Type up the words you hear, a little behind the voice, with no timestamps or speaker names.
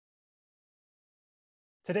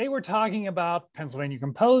Today, we're talking about Pennsylvania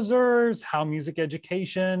composers, how music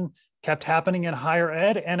education kept happening in higher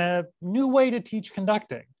ed, and a new way to teach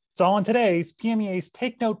conducting. It's all in today's PMEA's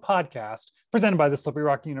Take Note podcast, presented by the Slippery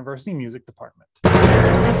Rock University Music Department.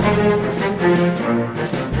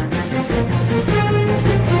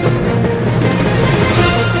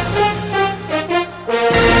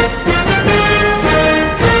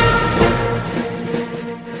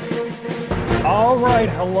 All right.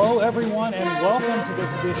 Hello, everyone, and welcome to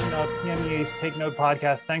this edition of PMEA's Take Note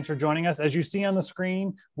podcast. Thanks for joining us. As you see on the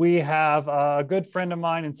screen, we have a good friend of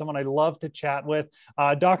mine and someone I love to chat with,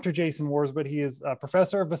 Dr. Jason Worzbyt. He is a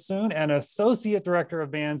professor of bassoon and associate director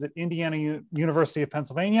of bands at Indiana University of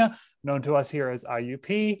Pennsylvania, known to us here as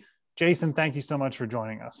IUP. Jason, thank you so much for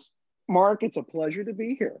joining us. Mark, it's a pleasure to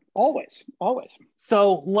be here. Always, always.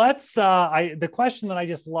 So let's, the question that I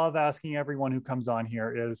just love asking everyone who comes on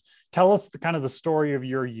here is, tell us the story of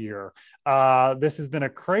your year. This has been a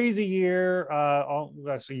crazy year,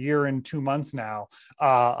 that's a year and 2 months now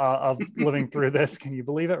of living through this. Can you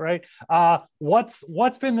believe it, right?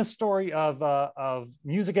 What's been the story of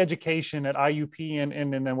music education at IUP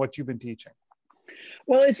and then what you've been teaching?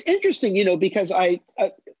 Well, it's interesting, because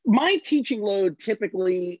my teaching load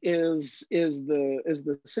typically is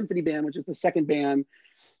the symphony band, which is the second band.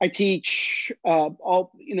 I teach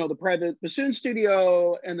the private bassoon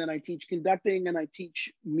studio, and then I teach conducting and I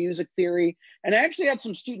teach music theory. And I actually had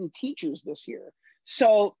some student teachers this year.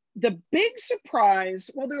 So the big surprise,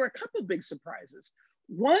 well, there were a couple of big surprises.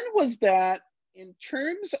 One was that in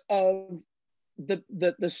terms of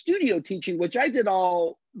the studio teaching, which I did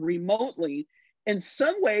all remotely, in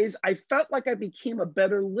some ways, I felt like I became a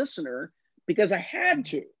better listener because I had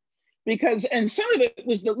to. And some of it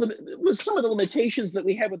was some of the limitations that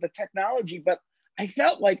we had with the technology, but I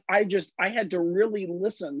felt like I had to really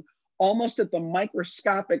listen almost at the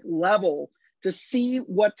microscopic level to see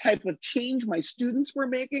what type of change my students were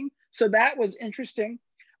making. So that was interesting.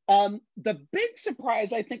 The big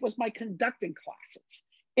surprise, I think, was my conducting classes.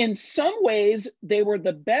 In some ways, they were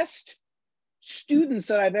the best students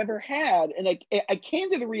that I've ever had. And I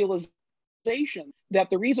came to the realization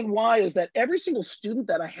that the reason why is that every single student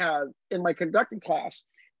that I have in my conducting class,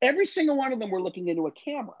 every single one of them were looking into a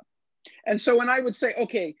camera. And so when I would say,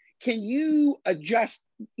 okay, can you adjust,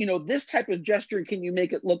 this type of gesture, and can you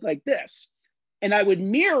make it look like this? And I would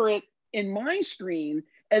mirror it in my screen,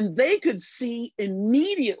 and they could see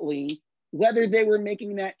immediately whether they were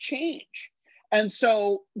making that change. And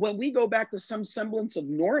so when we go back to some semblance of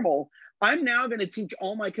normal, I'm now going to teach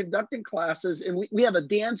all my conducting classes, and we have a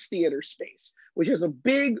dance theater space, which has a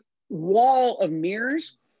big wall of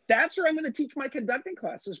mirrors. That's where I'm going to teach my conducting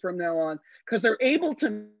classes from now on, because they were able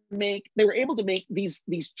to make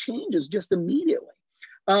these changes just immediately.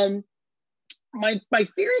 My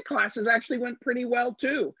theory classes actually went pretty well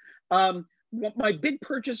too. My big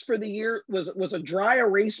purchase for the year was a dry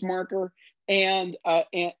erase marker and a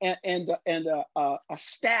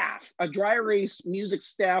staff, a dry erase music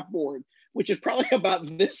staff board, which is probably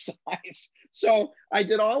about this size. So I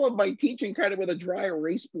did all of my teaching kind of with a dry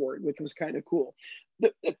erase board, which was kind of cool.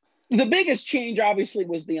 The biggest change obviously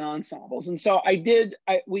was the ensembles. And so we did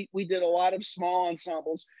a lot of small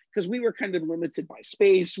ensembles because we were kind of limited by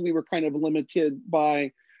space. We were kind of limited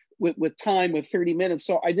by with time, with 30 minutes.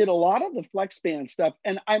 So I did a lot of the flex band stuff.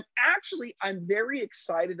 And I'm very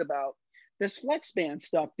excited about this flex band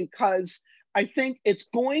stuff because I think it's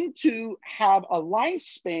going to have a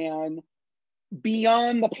lifespan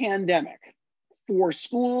beyond the pandemic for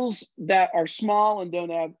schools that are small and don't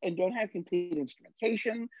have complete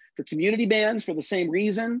instrumentation, for community bands for the same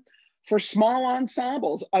reason, for small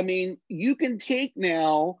ensembles. I mean, you can take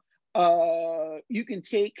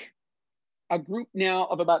a group now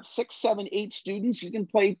of about 6, 7, 8 students. You can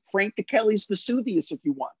play Frank DeKelly's Vesuvius if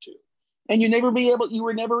you want to. And you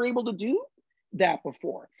were never able to do that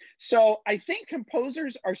before. So I think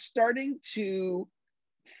composers are starting to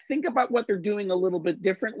think about what they're doing a little bit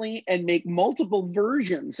differently and make multiple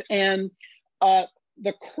versions. And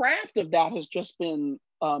the craft of that has just been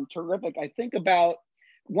terrific. I think about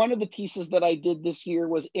one of the pieces that I did this year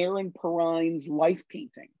was Aaron Perine's life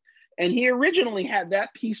painting. And he originally had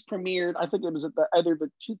that piece premiered, I think it was at either the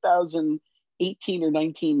 2018 or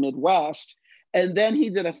 19 Midwest. And then he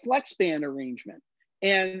did a flex band arrangement.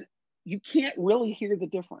 And you can't really hear the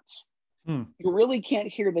difference. You really can't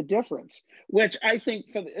hear the difference, which I think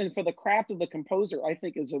for the craft of the composer, I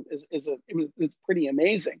think is pretty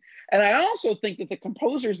amazing. And I also think that the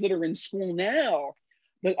composers that are in school now,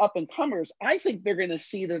 the up and comers, I think they're going to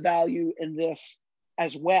see the value in this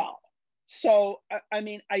as well. So, I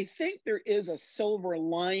mean, I think there is a silver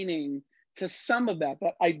lining to some of that.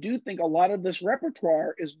 But I do think a lot of this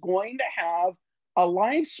repertoire is going to have a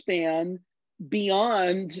lifespan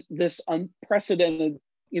beyond this unprecedented,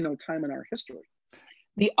 time in our history.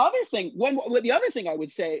 The other thing I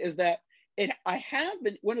would say is that I have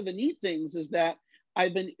been, one of the neat things is that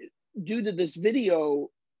I've been, due to this video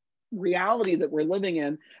reality that we're living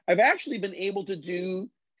in, I've actually been able to do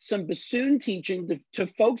some bassoon teaching to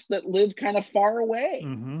folks that live kind of far away,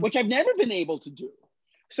 which I've never been able to do.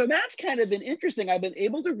 So that's kind of been interesting. I've been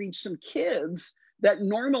able to reach some kids that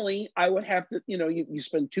normally I would have to, you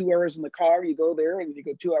spend 2 hours in the car, you go there and you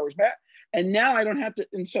go 2 hours back. And now I don't have to.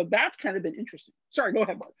 And so that's kind of been interesting. Sorry, go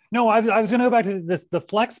ahead, Mark. No, I was going to go back to the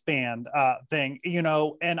flex band thing,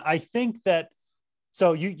 and I think that,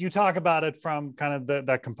 so you talk about it from kind of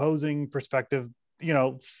that composing perspective,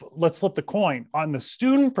 let's flip the coin. On the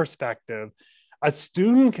student perspective, a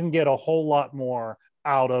student can get a whole lot more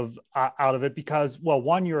out of it because, well,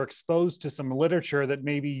 one, you're exposed to some literature that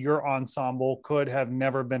maybe your ensemble could have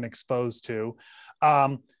never been exposed to.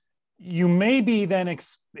 You may be then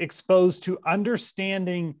exposed to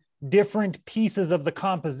understanding different pieces of the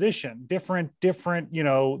composition, different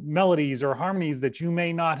melodies or harmonies that you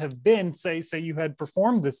may not have been, say you had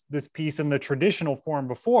performed this piece in the traditional form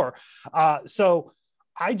before. So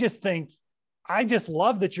I just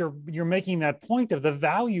love that you're making that point of the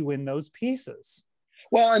value in those pieces.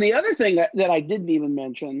 Well, and the other thing that I didn't even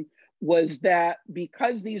mention was that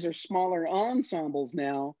because these are smaller ensembles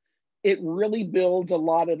now, it really builds a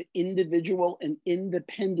lot of individual and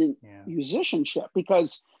independent musicianship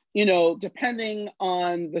because, depending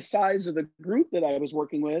on the size of the group that I was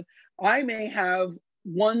working with, I may have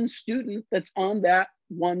one student that's on that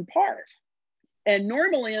one part. And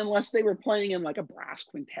normally, unless they were playing in like a brass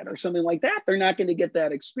quintet or something like that, they're not going to get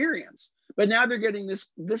that experience. But now they're getting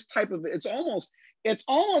this type of, it's almost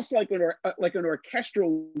like an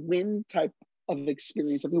orchestral wind type of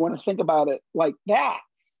experience, if you want to think about it like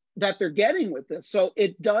that they're getting with this. So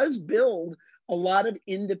it does build a lot of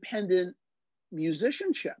independent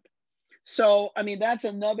musicianship. So, that's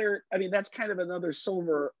kind of another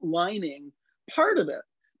silver lining part of it.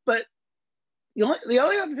 But the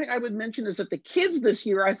only other thing I would mention is that the kids this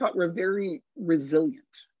year, I thought, were very resilient.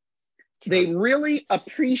 Sure. They really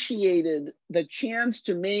appreciated the chance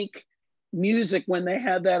to make music when they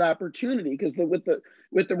had that opportunity, because with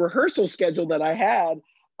the rehearsal schedule that I had,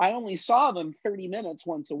 I only saw them 30 minutes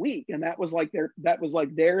once a week. And that was like their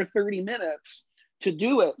 30 minutes to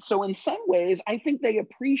do it. So in some ways, I think they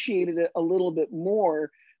appreciated it a little bit more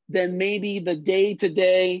than maybe the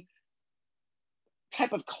day-to-day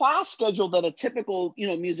type of class schedule that a typical,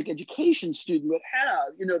 music education student would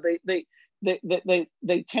have.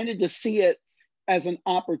 They tended to see it as an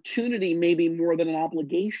opportunity, maybe more than an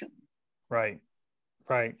obligation. Right.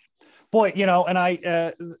 Boy, and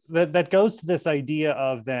I that goes to this idea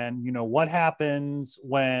of then, what happens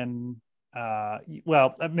when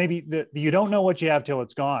maybe you don't know what you have till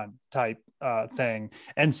it's gone type thing.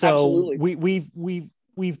 And so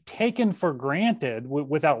we've taken for granted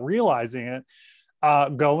without realizing it,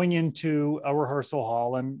 going into a rehearsal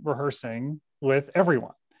hall and rehearsing with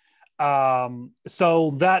everyone.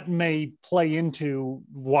 So that may play into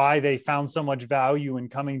why they found so much value in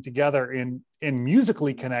coming together in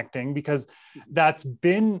musically connecting, because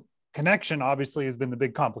connection obviously has been the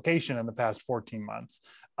big complication in the past 14 months.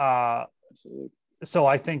 So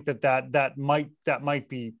I think that might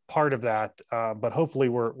be part of that, but hopefully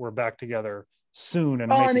we're back together soon.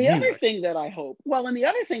 And the other thing that I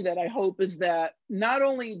hope is that not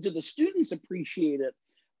only do the students appreciate it,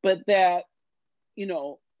 but that,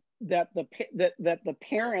 that the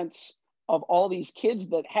parents of all these kids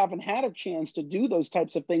that haven't had a chance to do those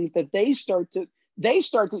types of things, that they start to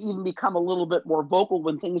even become a little bit more vocal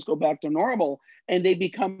when things go back to normal, and they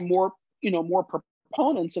become more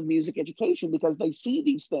proponents of music education because they see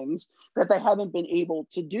these things that they haven't been able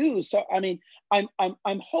to do. So, I'm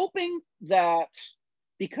hoping that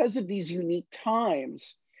because of these unique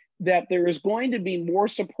times, that there is going to be more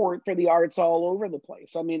support for the arts all over the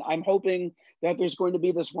place. I'm hoping that there's going to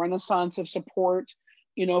be this renaissance of support,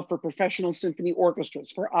 for professional symphony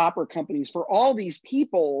orchestras, for opera companies, for all these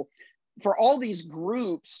people, for all these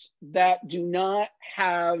groups that do not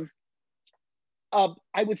have,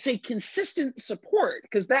 I would say, consistent support.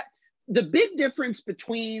 Because the big difference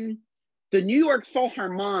between the New York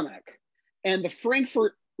Philharmonic and the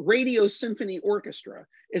Frankfurt Radio Symphony Orchestra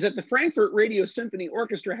is that the Frankfurt Radio Symphony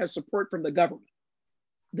Orchestra has support from the government.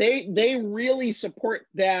 They really support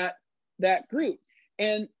that group.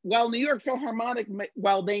 And while New York Philharmonic,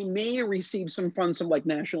 while they may receive some funds from like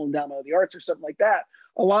National Endowment of the Arts or something like that,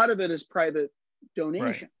 a lot of it is private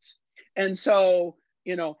donations. Right. And so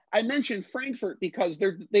I mentioned Frankfurt because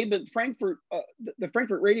they've been Frankfurt. The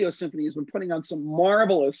Frankfurt Radio Symphony has been putting on some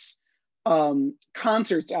marvelous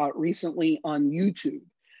concerts out recently on YouTube.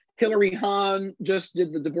 Hilary Hahn just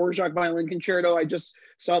did the Dvorak Violin Concerto. I just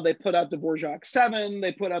saw they put out Dvorak 7.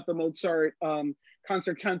 They put out the Mozart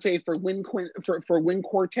Concertante for wind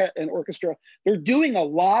quartet and orchestra. They're doing a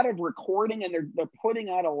lot of recording, and they're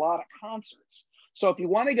putting out a lot of concerts. So if you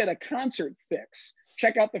want to get a concert fix,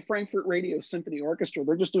 check out the Frankfurt Radio Symphony Orchestra.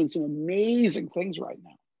 They're just doing some amazing things right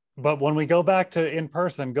now. But when we go back to in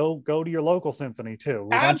person, go to your local symphony too.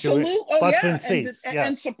 We Absolutely. want you butts in seats.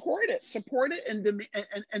 And support it and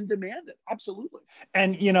demand it. Absolutely.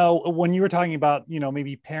 And, when you were talking about,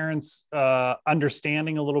 maybe parents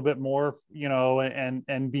understanding a little bit more,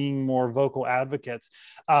 and being more vocal advocates,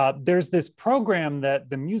 there's this program that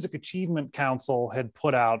the Music Achievement Council had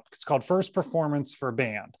put out. It's called First Performance for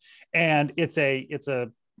Band. And it's a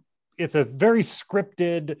very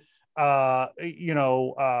scripted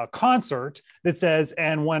concert that says,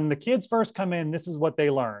 and when the kids first come in, this is what they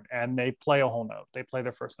learn, and they play a whole note. They play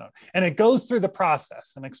their first note, and it goes through the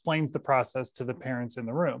process and explains the process to the parents in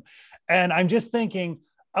the room. And I'm just thinking,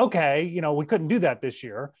 okay, we couldn't do that this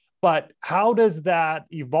year, but how does that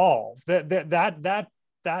evolve? That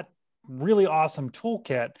really awesome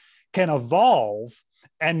toolkit can evolve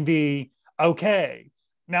and be okay.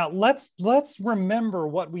 Now let's remember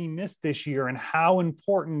what we missed this year and how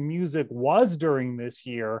important music was during this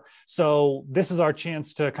year. So this is our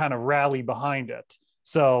chance to kind of rally behind it.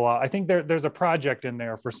 So I think there's a project in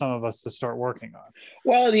there for some of us to start working on.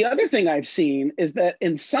 Well, the other thing I've seen is that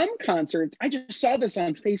in some concerts, I just saw this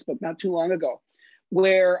on Facebook not too long ago,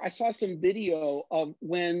 where I saw some video of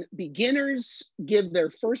when beginners give their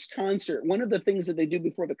first concert. One of the things that they do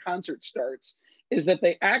before the concert starts is that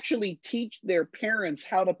they actually teach their parents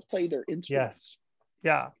how to play their instrument. Yes.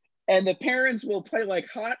 Yeah. And the parents will play like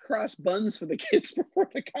hot cross buns for the kids before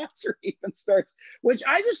the concert even starts, which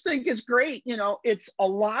I just think is great. It's a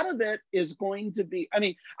lot of it is going to be,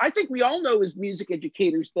 I think we all know as music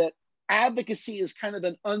educators that advocacy is kind of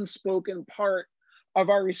an unspoken part of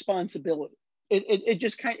our responsibility. It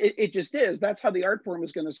just is. That's how the art form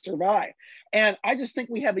is going to survive. And I just think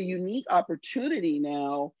we have a unique opportunity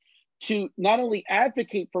now to not only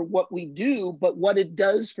advocate for what we do, but what it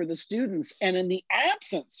does for the students. And in the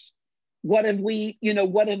absence, what have we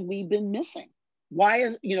been missing? Why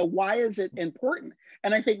is it important?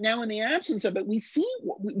 And I think now in the absence of it, we see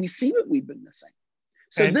what we've been missing.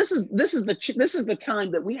 So this is the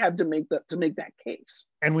time that we have to make that case.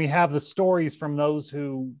 And we have the stories from those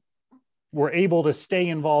who were able to stay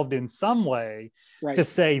involved in some way, right, to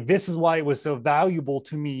say, this is why it was so valuable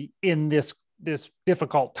to me in this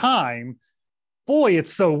difficult time. Boy,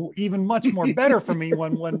 it's so even much more better for me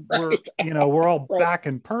when we're, we're all back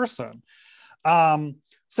in person.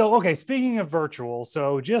 So, okay, speaking of virtual,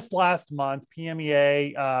 so just last month,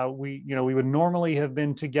 PMEA, we would normally have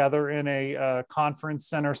been together in a conference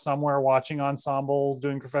center somewhere, watching ensembles,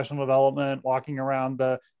 doing professional development, walking around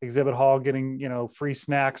the exhibit hall, getting, free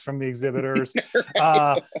snacks from the exhibitors.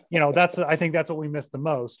 I think that's what we missed the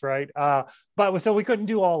most, right? But so we couldn't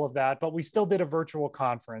do all of that, but we still did a virtual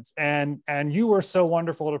conference, and you were so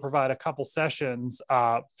wonderful to provide a couple sessions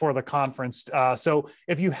for the conference. So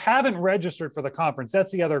if you haven't registered for the conference,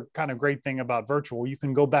 that's the other kind of great thing about virtual. You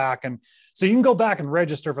can go back and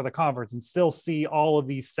register for the conference and still see all of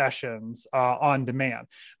these sessions on demand.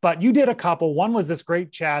 But you did a couple. One was this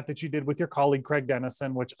great chat that you did with your colleague Craig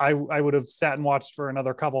Dennison, which I would have sat and watched for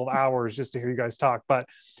another couple of hours just to hear you guys talk. But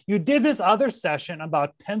you did this other session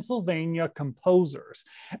about Pennsylvania composers.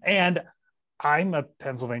 And I'm a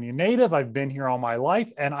Pennsylvania native. I've been here all my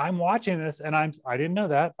life, and I'm watching this and I didn't know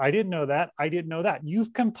that. I didn't know that. I didn't know that.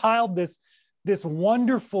 You've compiled this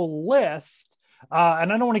wonderful list.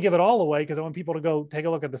 And I don't want to give it all away because I want people to go take a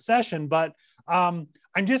look at the session, but I'm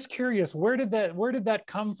just curious, where did that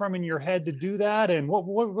come from in your head to do that? And what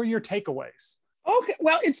were your takeaways? Okay.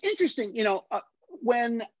 Well, it's interesting.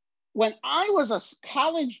 When I was a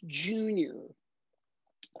college junior,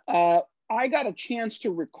 I got a chance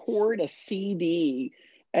to record a CD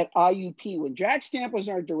at IUP when Jack Stamp was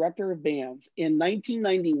our director of bands in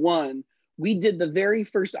 1991. We did the very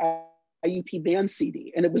first IUP band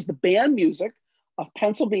CD, and it was the band music of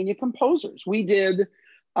Pennsylvania composers. We did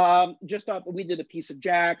we did a piece of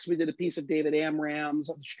Jack's, we did a piece of David Amram's,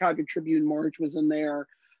 the Chicago Tribune March was in there,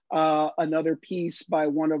 another piece by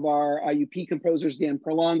one of our IUP composers, Dan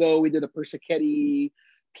Perlongo. We did a Persichetti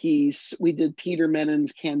piece. We did Peter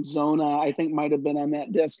Menon's Canzona, I think might have been on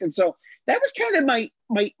that disc. And so that was kind of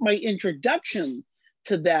my introduction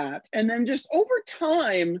to that. And then just over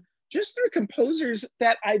time, just through composers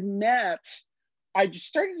that I've met I just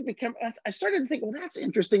started to become, I started to think, well, that's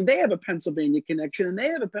interesting. They have a Pennsylvania connection and they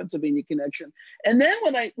have a Pennsylvania connection. And then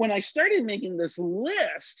when I started making this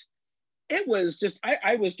list, it was just,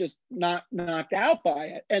 I was just not knocked out by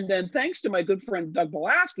it. And then thanks to my good friend, Doug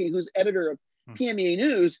Belaski, who's editor of PMEA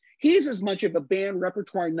News, he's as much of a band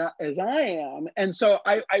repertoire nut as I am. And so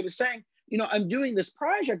I was saying, I'm doing this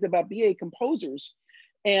project about BA composers.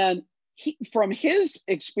 And from his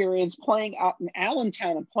experience playing out in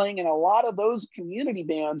Allentown and playing in a lot of those community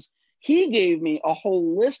bands, he gave me a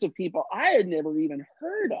whole list of people I had never even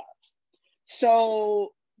heard of.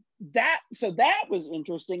 So that was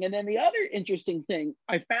interesting. And then the other interesting thing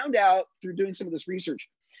I found out through doing some of this research,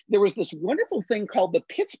 there was this wonderful thing called the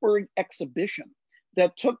Pittsburgh Exhibition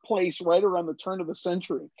that took place right around the turn of the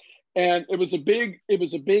century. And it was a big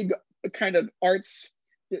kind of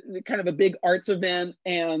a big arts event,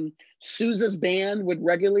 and Sousa's band would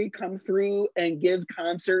regularly come through and give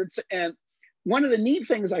concerts. And one of the neat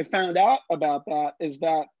things I found out about that is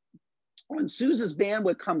that when Sousa's band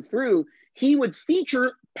would come through, he would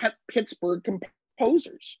feature Pittsburgh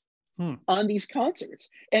composers on these concerts.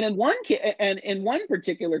 And in one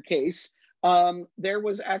particular case, there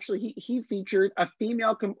was actually he featured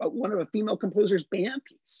one of a female composer's band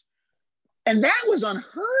piece. And that was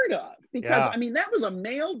unheard of because that was a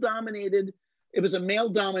male-dominated band. It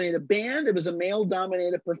was a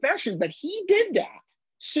male-dominated profession, but he did that.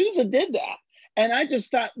 Sousa did that. And I just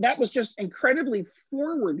thought that was just incredibly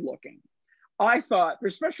forward-looking. I thought,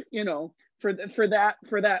 especially, for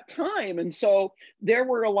that time. And so there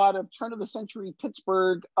were a lot of turn of the century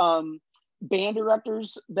Pittsburgh band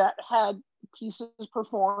directors that had pieces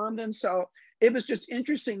performed. And so it was just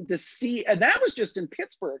interesting to see, and that was just in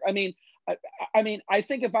Pittsburgh. I think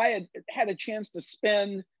if I had a chance to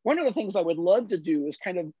spend, one of the things I would love to do is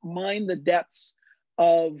kind of mine the depths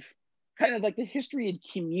of kind of like the history of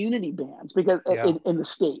community bands because in the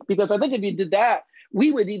state, because I think if you did that,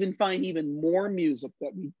 we would even find even more music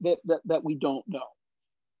that we don't know.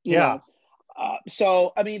 You know?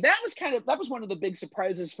 So that was one of the big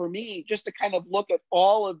surprises for me, just to kind of look at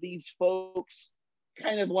all of these folks,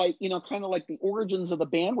 kind of like the origins of the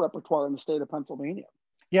band repertoire in the state of Pennsylvania.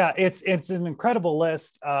 Yeah, it's an incredible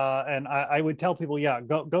list, and I would tell people,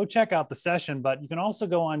 go check out the session. But you can also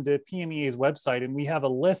go on to PMEA's website, and we have a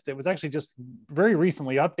list that was actually just very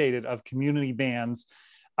recently updated of community bands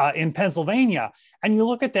in Pennsylvania. And you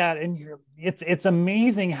look at that, and it's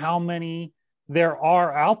amazing how many there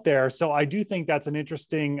are out there. So I do think that's an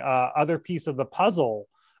interesting other piece of the puzzle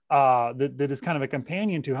that is kind of a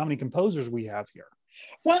companion to how many composers we have here.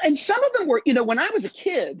 Well, and some of them were, when I was a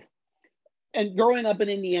kid, and growing up in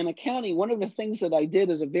Indiana County, one of the things that I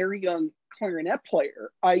did as a very young clarinet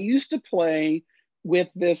player, I used to play with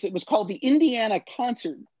this, it was called the Indiana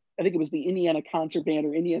Concert. I think it was the Indiana Concert Band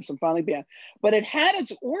or Indiana Symphonic Band, but it had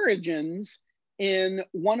its origins in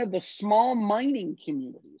one of the small mining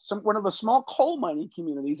communities, one of the small coal mining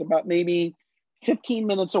communities about maybe 15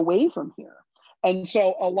 minutes away from here. And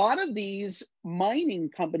so a lot of these mining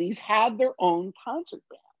companies had their own concert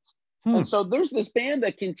bands. And so there's this band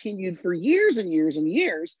that continued for years and years and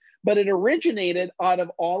years, but it originated out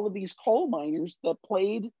of all of these coal miners that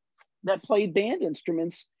played band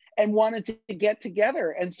instruments and wanted to get together.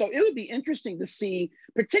 And so it would be interesting to see,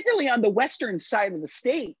 particularly on the western side of the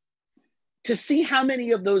state, to see how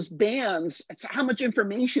many of those bands, how much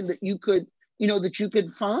information that you could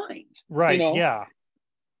find. Right. Yeah.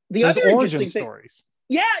 There's other origin stories.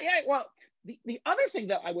 Well, the other thing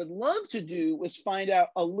that I would love to do was find out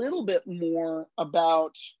a little bit more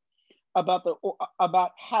about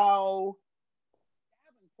how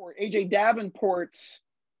AJ Davenport's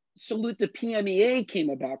Salute to PMEA came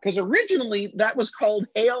about, because originally that was called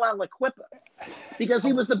Hail Aliquippa, because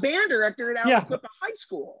he was the band director at Aliquippa High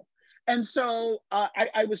School. And so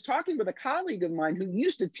I was talking with a colleague of mine who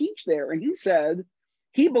used to teach there, and he said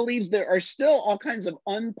he believes there are still all kinds of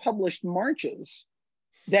unpublished marches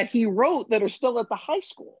that he wrote that are still at the high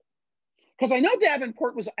school. Because I know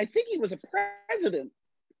Davenport I think he was a president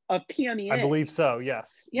of PMEA. I believe so,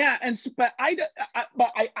 yes. Yeah, but I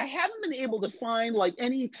haven't been able to find like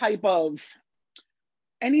any type of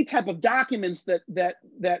documents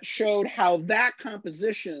that showed how that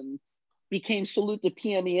composition became Salute to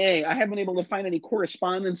PMEA. I haven't been able to find any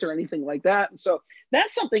correspondence or anything like that. And so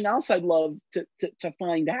that's something else I'd love to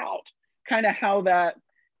find out, kind of how that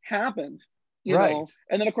happened. You know,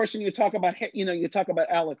 and then of course when you talk about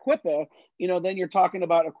Aliquippa, then you're talking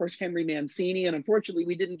about, of course, Henry Mancini, and unfortunately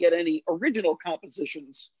we didn't get any original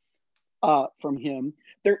compositions from him.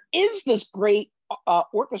 There is this great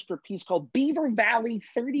orchestra piece called Beaver Valley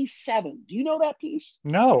 37. Do you know that piece?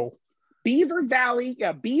 No. Beaver Valley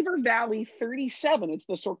 37. It's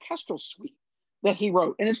this orchestral suite that he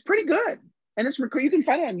wrote, and it's pretty good. And you can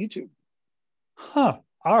find it on YouTube. Huh.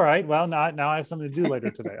 All right. Well, now I have something to do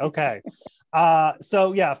later today. Okay.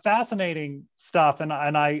 So yeah, fascinating stuff. And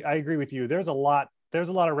I agree with you. There's a lot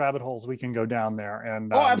of rabbit holes we can go down there.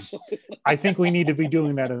 And Absolutely. I think we need to be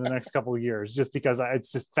doing that in the next couple of years, just because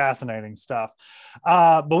it's just fascinating stuff.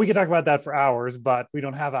 But we could talk about that for hours, but we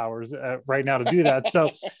don't have hours right now to do that.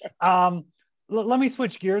 So let me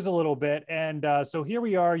switch gears a little bit. And so here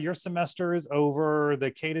we are, your semester is over.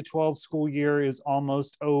 The K-12 school year is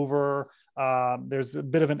almost over. There's a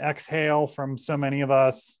bit of an exhale from so many of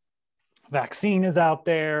us. Vaccine is out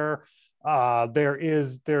there.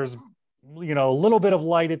 There's a little bit of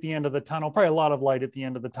light at the end of the tunnel, probably a lot of light at the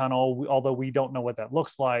end of the tunnel, although we don't know what that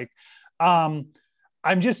looks like. I'm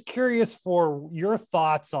just curious for your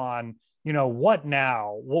thoughts on, what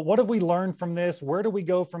now? What have we learned from this? Where do we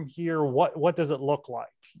go from here? What does it look like?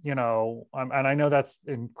 And I know that's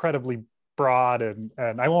incredibly broad, and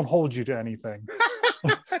I won't hold you to anything.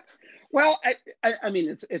 Well, I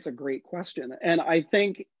mean, it's a great question. And I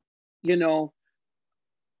think,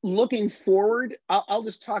 looking forward, I'll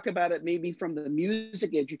just talk about it maybe from the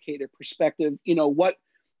music educator perspective. What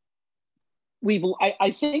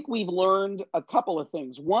I think we've learned a couple of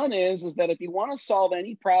things. One is that if you want to solve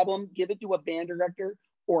any problem, give it to a band director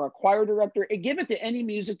or a choir director, and give it to any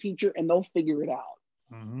music teacher, and they'll figure it out.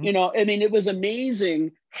 Mm-hmm. I mean, it was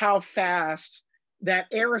amazing how fast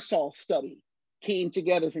that aerosol study came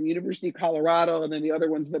together from University of Colorado, and then the other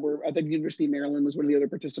ones that were, I think University of Maryland was one of the other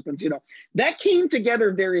participants, that came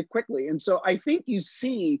together very quickly. And so I think you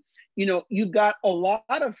see, you've got a lot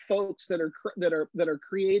of folks that are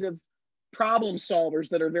creative problem solvers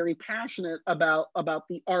that are very passionate about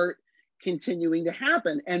the art continuing to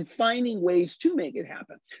happen and finding ways to make it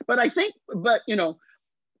happen. But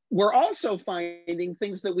we're also finding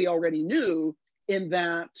things that we already knew, in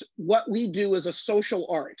that what we do is a social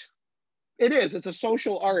art. It's a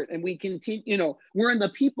social art, and we continue, we're in the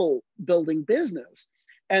people building business.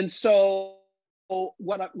 And so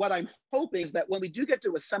what I'm hoping is that when we do get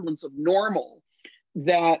to a semblance of normal,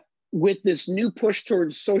 that with this new push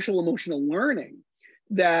towards social emotional learning,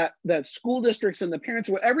 that school districts and the parents,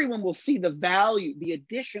 everyone will see the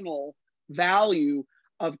additional value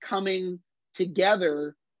of coming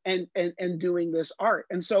together and doing this art.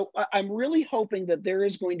 And so I'm really hoping that there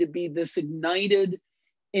is going to be this ignited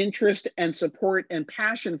interest and support and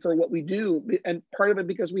passion for what we do. And part of it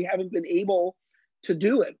because we haven't been able to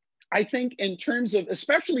do it. I think in terms of,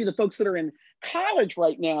 especially the folks that are in college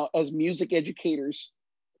right now as music educators,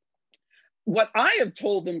 what I have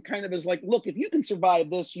told them kind of is like, look, if you can survive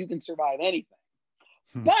this, you can survive anything.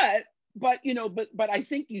 But I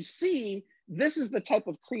think you see, this is the type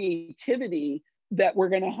of creativity that we're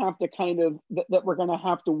going to have to that we're going to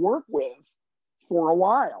have to work with for a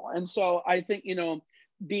while. And so I think,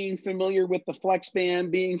 being familiar with the flex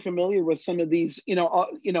band, being familiar with some of these,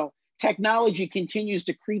 technology continues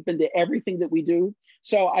to creep into everything that we do.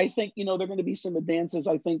 So I think, there are going to be some advances,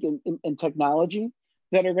 I think, in technology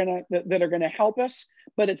that are going to help us,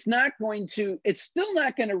 but it's still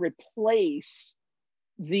not going to replace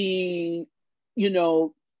the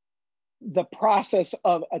process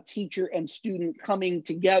of a teacher and student coming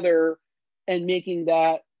together and making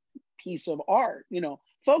that piece of art.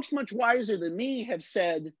 Folks much wiser than me have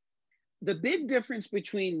said the big difference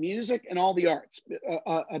between music and all the arts,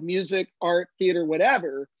 music, art, theater,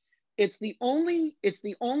 whatever, it's the only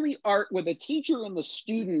art where the teacher and the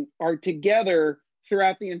student are together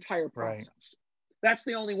throughout the entire process. Right. That's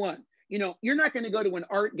the only one. You're not going to go to an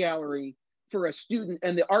art gallery for a student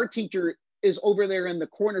and the art teacher is over there in the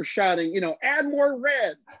corner shouting, add more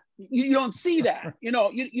red. You don't see that. You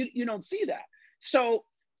don't see that. So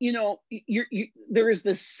there is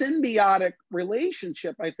this symbiotic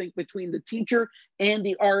relationship, I think, between the teacher and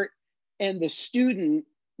the art and the student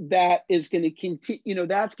that is going to continue.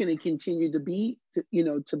 That's going to continue to be,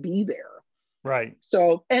 to be there. Right.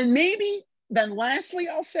 So, and maybe then, lastly,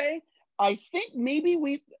 I'll say, I think maybe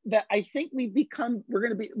we've become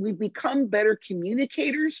better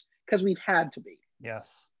communicators because we've had to be.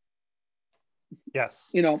 Yes.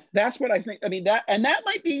 Yes. That's what I think. I mean, that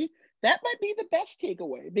might be the best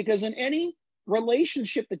takeaway, because in any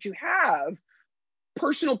relationship that you have,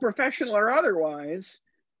 personal, professional, or otherwise,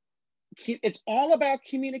 it's all about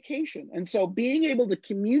communication. And so being able to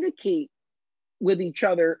communicate with each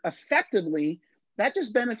other effectively, that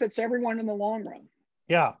just benefits everyone in the long run.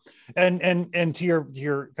 Yeah. And to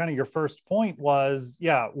your kind of your first point was,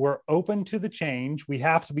 yeah, we're open to the change. We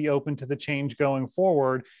have to be open to the change going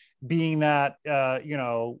forward, being that,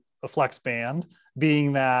 a flex band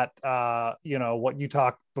being that, what you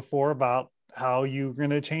talked before about how you're going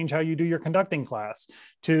to change how you do your conducting class,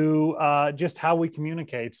 to just how we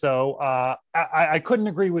communicate. So I couldn't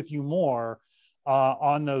agree with you more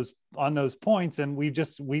on those points. And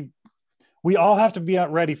we all have to be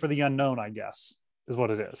ready for the unknown, I guess, is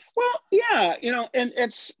what it is. Well, yeah, and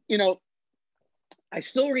it's, I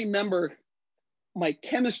still remember my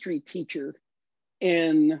chemistry teacher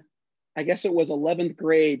in, I guess it was 11th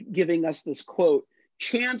grade, giving us this quote: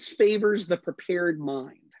 "Chance favors the prepared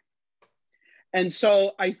mind." And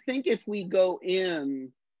so I think if we go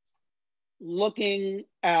in looking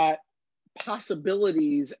at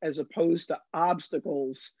possibilities as opposed to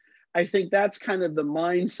obstacles, I think that's kind of the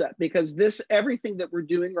mindset, because everything that we're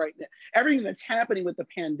doing right now, everything that's happening with the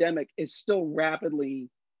pandemic is still rapidly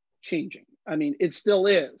changing. I mean, it still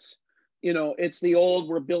is. It's the old,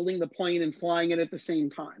 we're building the plane and flying it at the same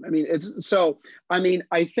time. I mean,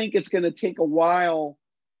 I think it's going to take a while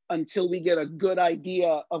until we get a good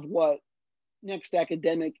idea of what next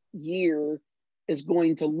academic year is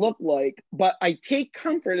going to look like. But I take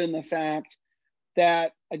comfort in the fact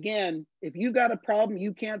that, again, if you got a problem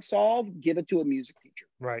you can't solve, give it to a music teacher.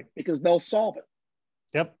 Right. Because they'll solve it.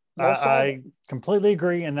 Yep. I completely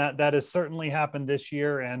agree. And that has certainly happened this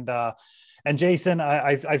year. And Jason,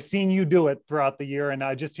 I've seen you do it throughout the year. And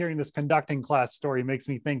just hearing this conducting class story makes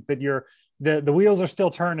me think that the wheels are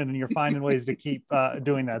still turning and you're finding ways to keep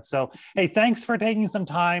doing that. So, hey, thanks for taking some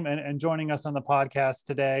time and joining us on the podcast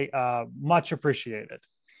today. Much appreciated.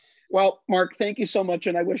 Well, Mark, thank you so much.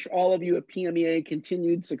 And I wish all of you at PMEA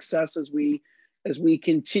continued success as we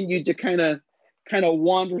continue to kind of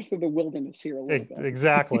wander through the wilderness here a little bit.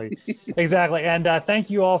 Exactly. And thank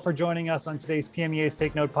you all for joining us on today's PMEA's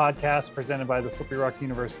Take Note podcast, presented by the Slippery Rock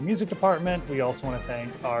University Music Department. We also want to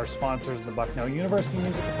thank our sponsors, the Bucknell University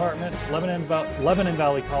Music Department, Lebanon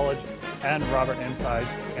Valley College, and Robert Inside's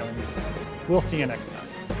Alien Music Center. We'll see you next time.